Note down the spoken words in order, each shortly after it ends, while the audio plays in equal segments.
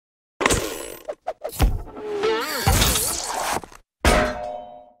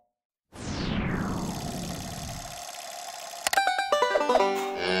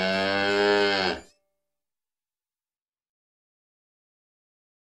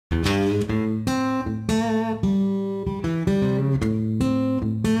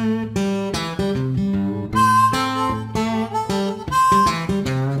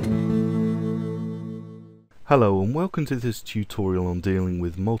Hello and welcome to this tutorial on dealing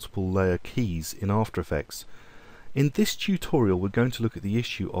with multiple layer keys in After Effects. In this tutorial we're going to look at the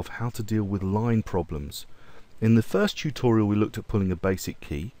issue of how to deal with line problems. In the first tutorial we looked at pulling a basic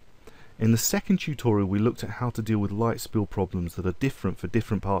key. In the second tutorial we looked at how to deal with light spill problems that are different for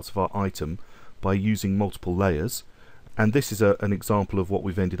different parts of our item by using multiple layers. And this is an example of what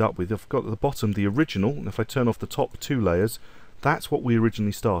we've ended up with. I've got at the bottom the original, and if I turn off the top two layers, that's what we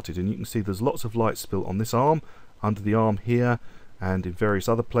originally started, and you can see there's lots of light spill on this arm, under the arm here, and in various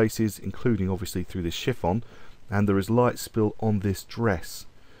other places, including obviously through this chiffon, and there is light spill on this dress.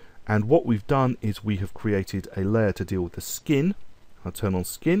 And what we've done is we have created a layer to deal with the skin. I'll turn on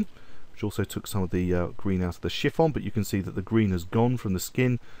skin, which also took some of the green out of the chiffon, but you can see that the green has gone from the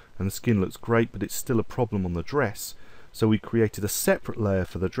skin, and the skin looks great, but it's still a problem on the dress. So we created a separate layer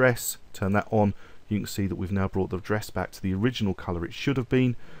for the dress, turn that on. You can see that we've now brought the dress back to the original colour it should have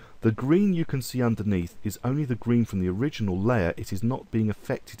been. The green you can see underneath is only the green from the original layer. It is not being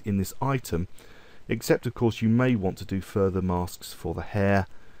affected in this item, except of course you may want to do further masks for the hair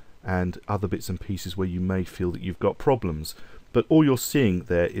and other bits and pieces where you may feel that you've got problems. But all you're seeing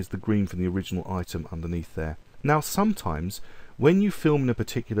there is the green from the original item underneath there. Now sometimes when you film in a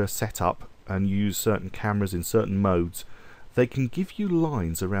particular setup and use certain cameras in certain modes, they can give you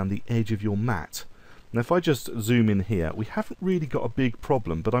lines around the edge of your matte. Now if I just zoom in here, we haven't really got a big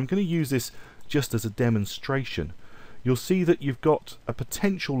problem, but I'm going to use this just as a demonstration. You'll see that you've got a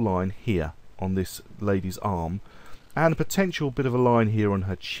potential line here on this lady's arm, and a potential bit of a line here on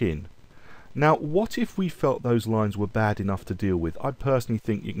her chin. Now what if we felt those lines were bad enough to deal with? I personally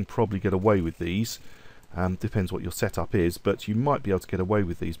think you can probably get away with these. Depends what your setup is, but you might be able to get away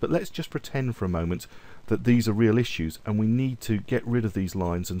with these. But let's just pretend for a moment that these are real issues and we need to get rid of these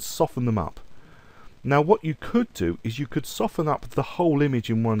lines and soften them up. Now what you could do is you could soften up the whole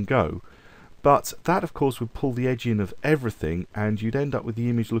image in one go, but that of course would pull the edge in of everything and you'd end up with the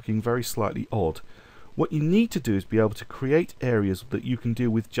image looking very slightly odd. What you need to do is be able to create areas that you can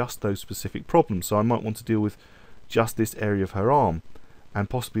deal with just those specific problems. So I might want to deal with just this area of her arm and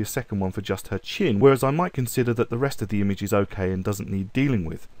possibly a second one for just her chin, whereas I might consider that the rest of the image is okay and doesn't need dealing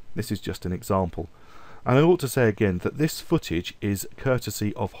with. This is just an example. And I ought to say again that this footage is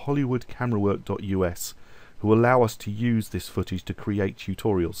courtesy of HollywoodCameraWork.us, who allow us to use this footage to create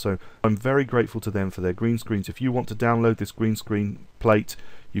tutorials. So I'm very grateful to them for their green screens. If you want to download this green screen plate,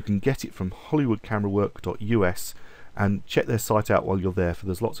 you can get it from HollywoodCameraWork.us and check their site out while you're there, for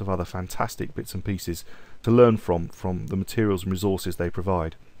there's lots of other fantastic bits and pieces to learn from the materials and resources they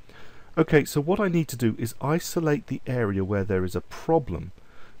provide. Okay, so what I need to do is isolate the area where there is a problem,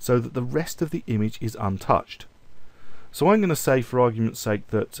 so that the rest of the image is untouched. So I'm going to say, for argument's sake,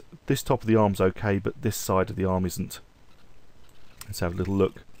 that this top of the arm's okay, but this side of the arm isn't. Let's have a little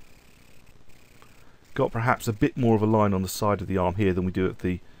look. Got perhaps a bit more of a line on the side of the arm here than we do at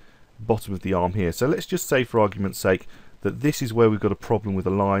the bottom of the arm here. So let's just say, for argument's sake, that this is where we've got a problem with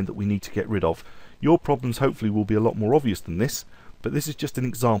a line that we need to get rid of. Your problems hopefully will be a lot more obvious than this, but this is just an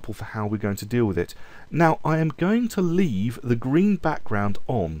example for how we're going to deal with it. Now I am going to leave the green background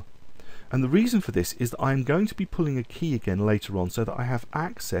on, and the reason for this is that I am going to be pulling a key again later on so that I have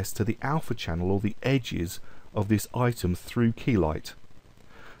access to the alpha channel or the edges of this item through Keylight.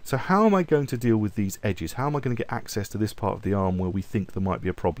 So how am I going to deal with these edges? How am I going to get access to this part of the arm where we think there might be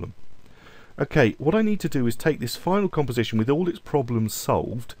a problem? Okay, what I need to do is take this final composition with all its problems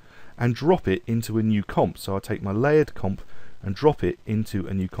solved and drop it into a new comp. So I'll take my layered comp and drop it into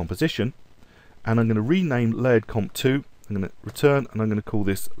a new composition, and I'm going to rename layered comp 2. I'm going to return, and I'm going to call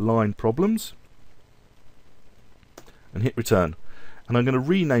this line problems, and hit return. And I'm going to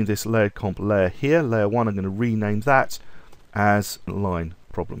rename this layered comp layer here, layer 1. I'm going to rename that as line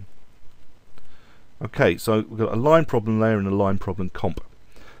problem. Okay, so we've got a line problem layer and a line problem comp,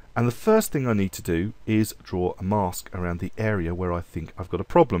 and the first thing I need to do is draw a mask around the area where I think I've got a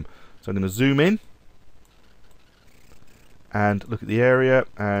problem. So I'm going to zoom in and look at the area,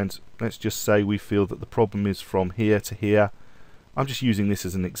 and let's just say we feel that the problem is from here to here. I'm just using this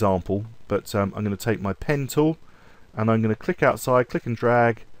as an example, but I'm going to take my pen tool and I'm going to click outside, click and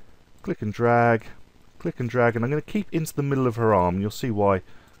drag, click and drag, click and drag, and I'm going to keep into the middle of her arm. You'll see why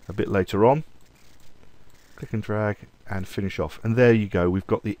a bit later on. click and drag and finish off, and there you go, we've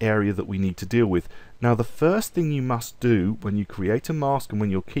got the area that we need to deal with. Now the first thing you must do when you create a mask and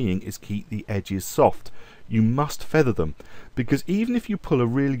when you're keying is keep the edges soft. You must feather them, because even if you pull a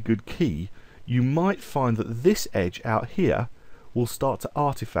really good key, you might find that this edge out here will start to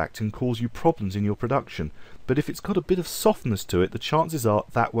artifact and cause you problems in your production. But if it's got a bit of softness to it, the chances are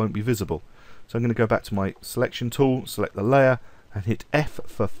that won't be visible. So I'm going to go back to my selection tool, select the layer and hit F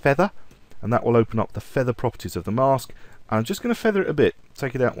for feather, and that will open up the feather properties of the mask. I'm just going to feather it a bit,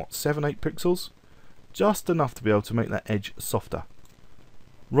 take it out, what, 7-8 pixels? Just enough to be able to make that edge softer.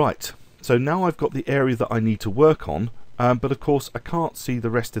 Right, so now I've got the area that I need to work on, but of course I can't see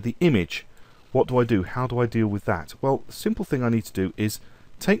the rest of the image. What do I do? How do I deal with that? Well, the simple thing I need to do is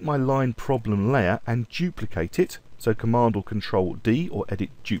take my line problem layer and duplicate it. So Command or Control D or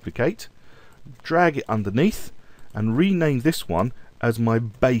Edit Duplicate. Drag it underneath and rename this one as my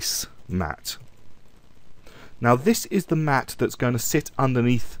base mat. Now this is the mat that's going to sit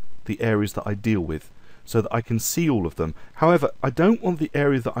underneath the areas that I deal with, so that I can see all of them. However, I don't want the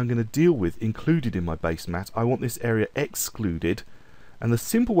area that I'm going to deal with included in my base mat. I want this area excluded. And the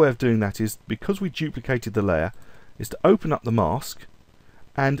simple way of doing that is, because we duplicated the layer, is to open up the mask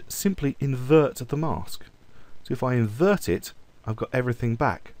and simply invert the mask. So if I invert it, I've got everything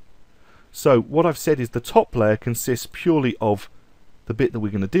back. So what I've said is the top layer consists purely of the bit that we're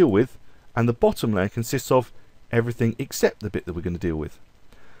going to deal with, and the bottom layer consists of everything except the bit that we're going to deal with.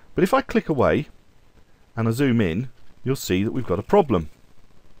 But if I click away and I zoom in, you'll see that we've got a problem.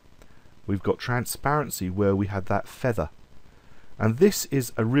 We've got transparency where we had that feather. And this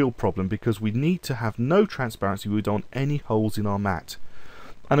is a real problem because we need to have no transparency. We don't want any holes in our mat.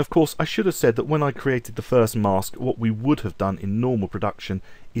 And of course I should have said that when I created the first mask, what we would have done in normal production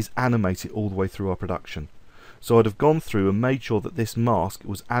is animate it all the way through our production. So I'd have gone through and made sure that this mask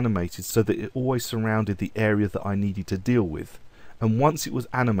was animated so that it always surrounded the area that I needed to deal with. And once it was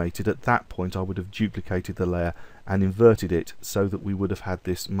animated, at that point I would have duplicated the layer and inverted it so that we would have had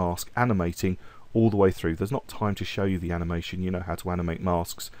this mask animating all the way through. There's not time to show you the animation, you know how to animate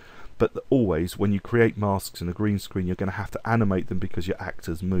masks, but always when you create masks in a green screen you're going to have to animate them because your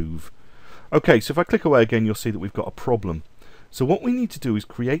actors move. Okay, so if I click away again you'll see that we've got a problem. So what we need to do is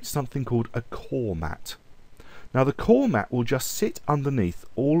create something called a core mat. Now the core mat will just sit underneath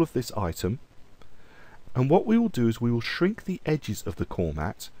all of this item, and what we will do is we will shrink the edges of the core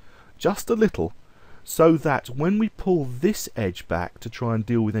mat just a little, so that when we pull this edge back to try and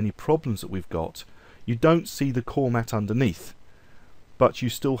deal with any problems that we've got, you don't see the core mat underneath, but you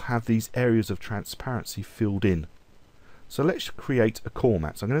still have these areas of transparency filled in. So let's create a core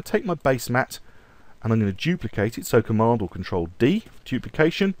mat. So I'm going to take my base mat and I'm going to duplicate it, so Command or Control D,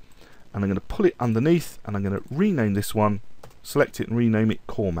 duplication, and I'm going to pull it underneath and I'm going to rename this one, select it and rename it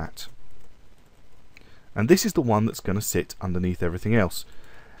core mat. And this is the one that's going to sit underneath everything else.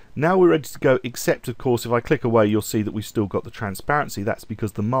 Now we're ready to go, except of course if I click away you'll see that we've still got the transparency. That's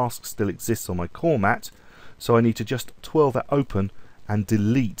because the mask still exists on my core mat, so I need to just twirl that open and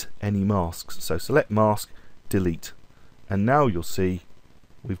delete any masks. So select mask, delete, and now you'll see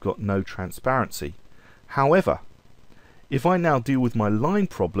we've got no transparency. However, if I now deal with my line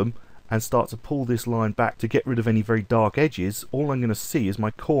problem and start to pull this line back to get rid of any very dark edges, all I'm going to see is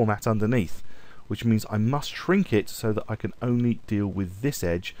my core mat underneath, which means I must shrink it so that I can only deal with this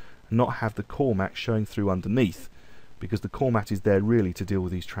edge and not have the core mat showing through underneath, because the core mat is there really to deal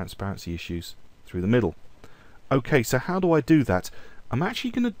with these transparency issues through the middle. Okay, so how do I do that? I'm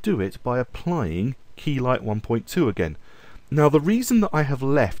actually going to do it by applying Keylight 1.2 again. Now the reason that I have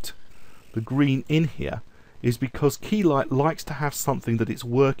left the green in here is because Keylight likes to have something that it's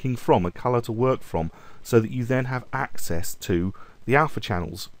working from, a colour to work from, so that you then have access to the alpha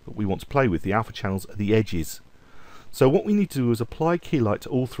channels that we want to play with. The alpha channels are the edges. So what we need to do is apply Keylight to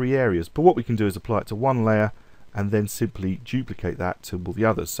all three areas, but what we can do is apply it to one layer and then simply duplicate that to all the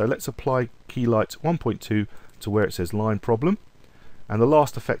others. So let's apply Keylight 1.2 to where it says line problem, and the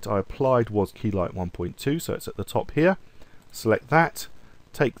last effect I applied was Keylight 1.2, so it's at the top here. Select that,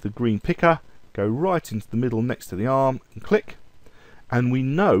 take the green picker, go right into the middle next to the arm and click, and we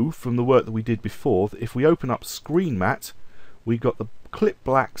know from the work that we did before that if we open up screen mat, we got the clip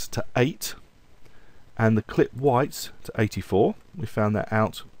blacks to 8 and the clip whites to 84. We found that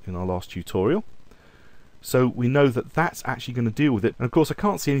out in our last tutorial. So we know that that's actually going to deal with it. And of course I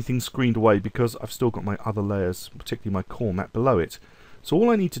can't see anything screened away because I've still got my other layers, particularly my core mat below it. So all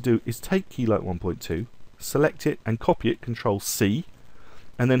I need to do is take Keylight 1.2, select it and copy it, Control C,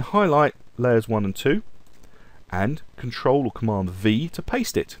 and then highlight layers 1 and 2 and Control or Command V to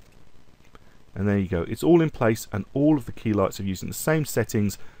paste it. And there you go, it's all in place and all of the key lights are using the same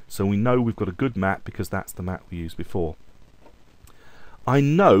settings So we know we've got a good mat because that's the mat we used before. I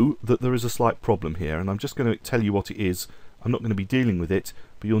know that there is a slight problem here, and I'm just going to tell you what it is. I'm not going to be dealing with it,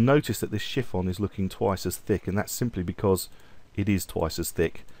 but you'll notice that this chiffon is looking twice as thick, and that's simply because it is twice as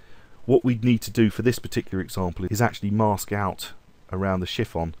thick. What we'd need to do for this particular example is actually mask out around the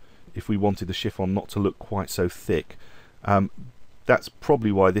chiffon if we wanted the chiffon not to look quite so thick. That's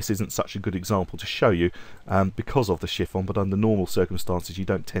probably why this isn't such a good example to show you, because of the chiffon, but under normal circumstances you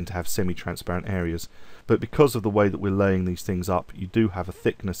don't tend to have semi-transparent areas. But because of the way that we're laying these things up, you do have a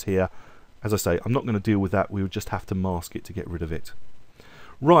thickness here. As I say, I'm not going to deal with that, we would just have to mask it to get rid of it.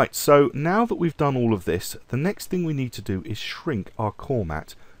 Right, so now that we've done all of this, the next thing we need to do is shrink our core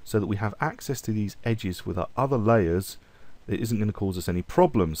mat so that we have access to these edges with our other layers. It isn't going to cause us any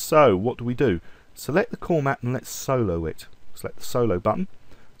problems. So what do? Select the core mat and let's solo it. Select the solo button.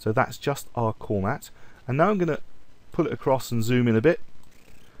 So that's just our core mat. And now I'm going to pull it across and zoom in a bit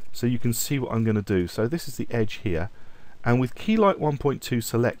so you can see what I'm going to do. So this is the edge here. And with Keylight 1.2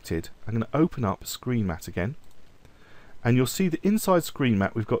 selected, I'm going to open up Screen Mat again. And you'll see that inside Screen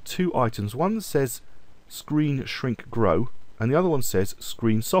Mat we've got two items. One that says Screen Shrink Grow, and the other one says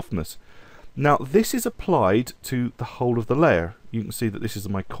Screen Softness. Now this is applied to the whole of the layer. You can see that this is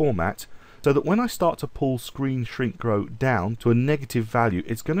my core mat, so that when I start to pull Screen Shrink Grow down to a negative value,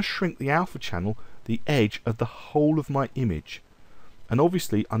 it's going to shrink the alpha channel, the edge of the whole of my image. And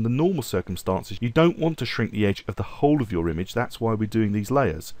obviously under normal circumstances you don't want to shrink the edge of the whole of your image. That's why we're doing these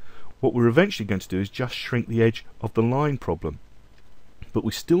layers. What we're eventually going to do is just shrink the edge of the line problem, but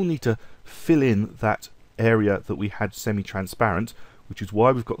we still need to fill in that area that we had semi-transparent, which is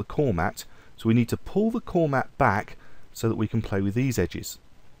why we've got the core mat. So we need to pull the core mat back so that we can play with these edges.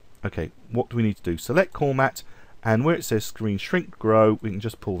 Okay, what do we need to do? Select core mat, and where it says Screen Shrink Grow, we can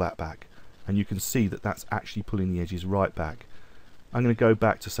just pull that back, and you can see that that's actually pulling the edges right back. I'm going to go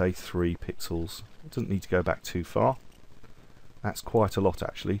back to say 3 pixels. It doesn't need to go back too far. That's quite a lot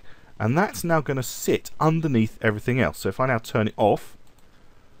actually. And that's now going to sit underneath everything else. So if I now turn it off,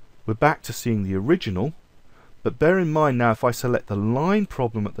 we're back to seeing the original. But bear in mind now, if I select the line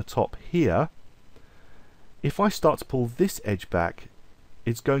problem at the top here, if I start to pull this edge back,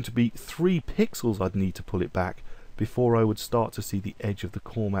 it's going to be 3 pixels I'd need to pull it back before I would start to see the edge of the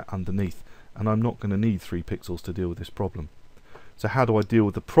core mat underneath. And I'm not going to need 3 pixels to deal with this problem. So how do I deal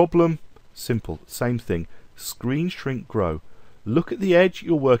with the problem? Simple, same thing. Screen Shrink Grow. Look at the edge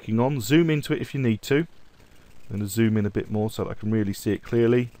you're working on, zoom into it if you need to. I'm going to zoom in a bit more so that I can really see it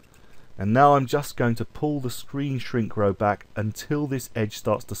clearly. And now I'm just going to pull the Screen Shrink Grow back until this edge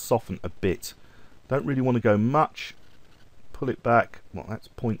starts to soften a bit. Don't really want to go much. Pull it back. Well, that's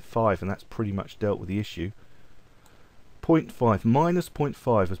 0.5 and that's pretty much dealt with the issue. 0.5 minus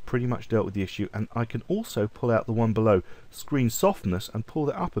 0.5 has pretty much dealt with the issue, and I can also pull out the one below, Screen Softness, and pull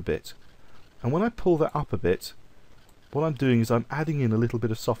that up a bit. And when I pull that up a bit, what I'm doing is I'm adding in a little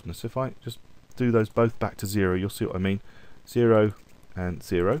bit of softness. If I just do those both back to 0, you'll see what I mean. 0 and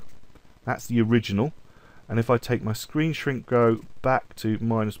 0. That's the original. And if I take my Screen Shrink Grow back to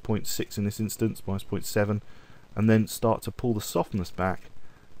minus 0.6 in this instance, minus 0.7, and then start to pull the softness back,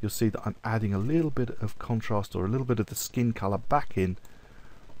 you'll see that I'm adding a little bit of contrast or a little bit of the skin colour back in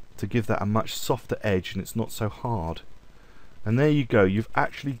to give that a much softer edge, and it's not so hard. And there you go, you've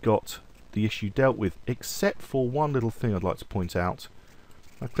actually got the issue dealt with, except for one little thing I'd like to point out.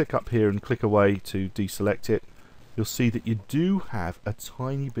 I click up here and click away to deselect it. You'll see that you do have a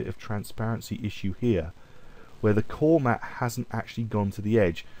tiny bit of transparency issue here where the core mat hasn't actually gone to the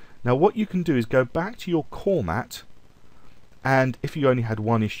edge. Now what you can do is go back to your core mat, and if you only had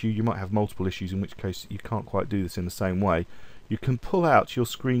one issue, you might have multiple issues, in which case you can't quite do this in the same way. You can pull out your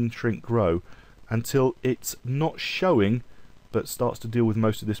Screen Shrink Grow until it's not showing but starts to deal with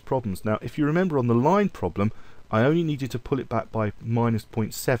most of this problems. Now if you remember on the line problem, I only needed to pull it back by minus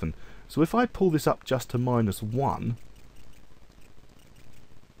 0.7. So if I pull this up just to minus 1,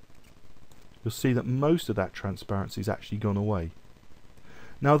 you'll see that most of that transparency has actually gone away.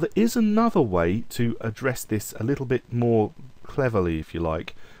 Now there is another way to address this a little bit more cleverly, if you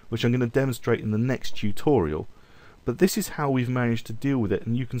like, which I'm going to demonstrate in the next tutorial. But this is how we've managed to deal with it,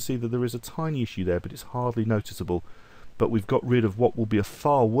 and you can see that there is a tiny issue there, but it's hardly noticeable. But we've got rid of what will be a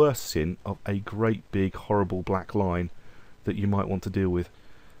far worse sin of a great big horrible black line that you might want to deal with.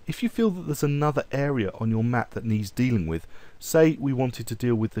 If you feel that there's another area on your mat that needs dealing with, say we wanted to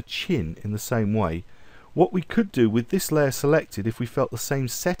deal with the chin in the same way, what we could do with this layer selected, if we felt the same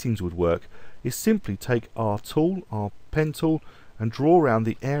settings would work, is simply take our tool, our pen tool, and draw around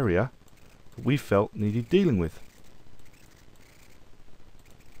the area that we felt needed dealing with.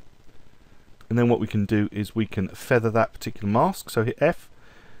 And then what we can do is we can feather that particular mask, so hit F,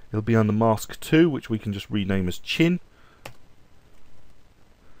 It'll be under mask 2, which we can just rename as chin.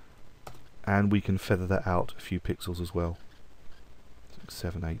 And we can feather that out a few pixels as well. 6,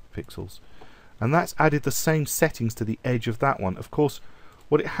 7, 8 pixels. And that's added the same settings to the edge of that one. Of course,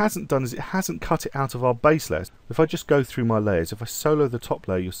 what it hasn't done is it hasn't cut it out of our base layers. If I just go through my layers, if I solo the top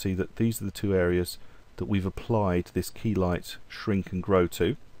layer, you'll see that these are the two areas that we've applied this key light shrink and grow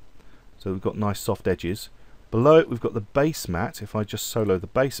to. So we've got nice soft edges. Below it we've got the base mat. If I just solo the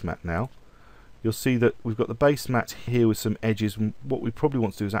base mat now, you'll see that we've got the base mat here with some edges, and what we probably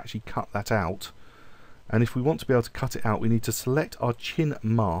want to do is actually cut that out. And if we want to be able to cut it out, we need to select our chin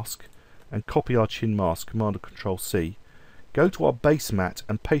mask and copy our chin mask, Command or Control C. Go to our base mat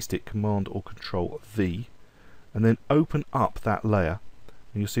and paste it, Command or Control V, and then open up that layer.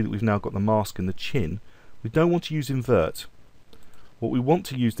 And you'll see that we've now got the mask and the chin. We don't want to use invert. What we want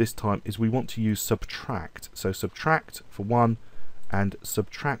to use this time is we want to use subtract. So subtract for one and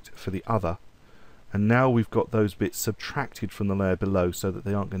subtract for the other. And now we've got those bits subtracted from the layer below so that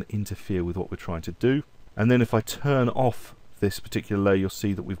they aren't going to interfere with what we're trying to do. And then if I turn off this particular layer, you'll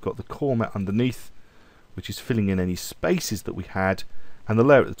see that we've got the core mat underneath, which is filling in any spaces that we had. And the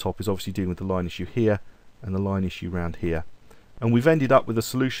layer at the top is obviously dealing with the line issue here and the line issue around here. And we've ended up with a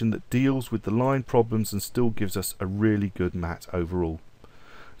solution that deals with the line problems and still gives us a really good mat overall.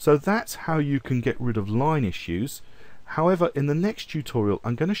 So that's how you can get rid of line issues. However, in the next tutorial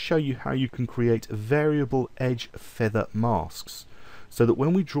I'm going to show you how you can create variable edge feather masks, so that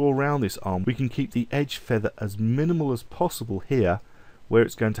when we draw around this arm we can keep the edge feather as minimal as possible here, where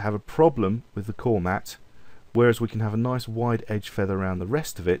it's going to have a problem with the core mat, whereas we can have a nice wide edge feather around the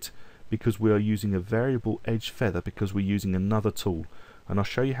rest of it, because we are using a variable edge feather because we're using another tool. And I'll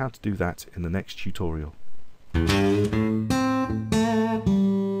show you how to do that in the next tutorial.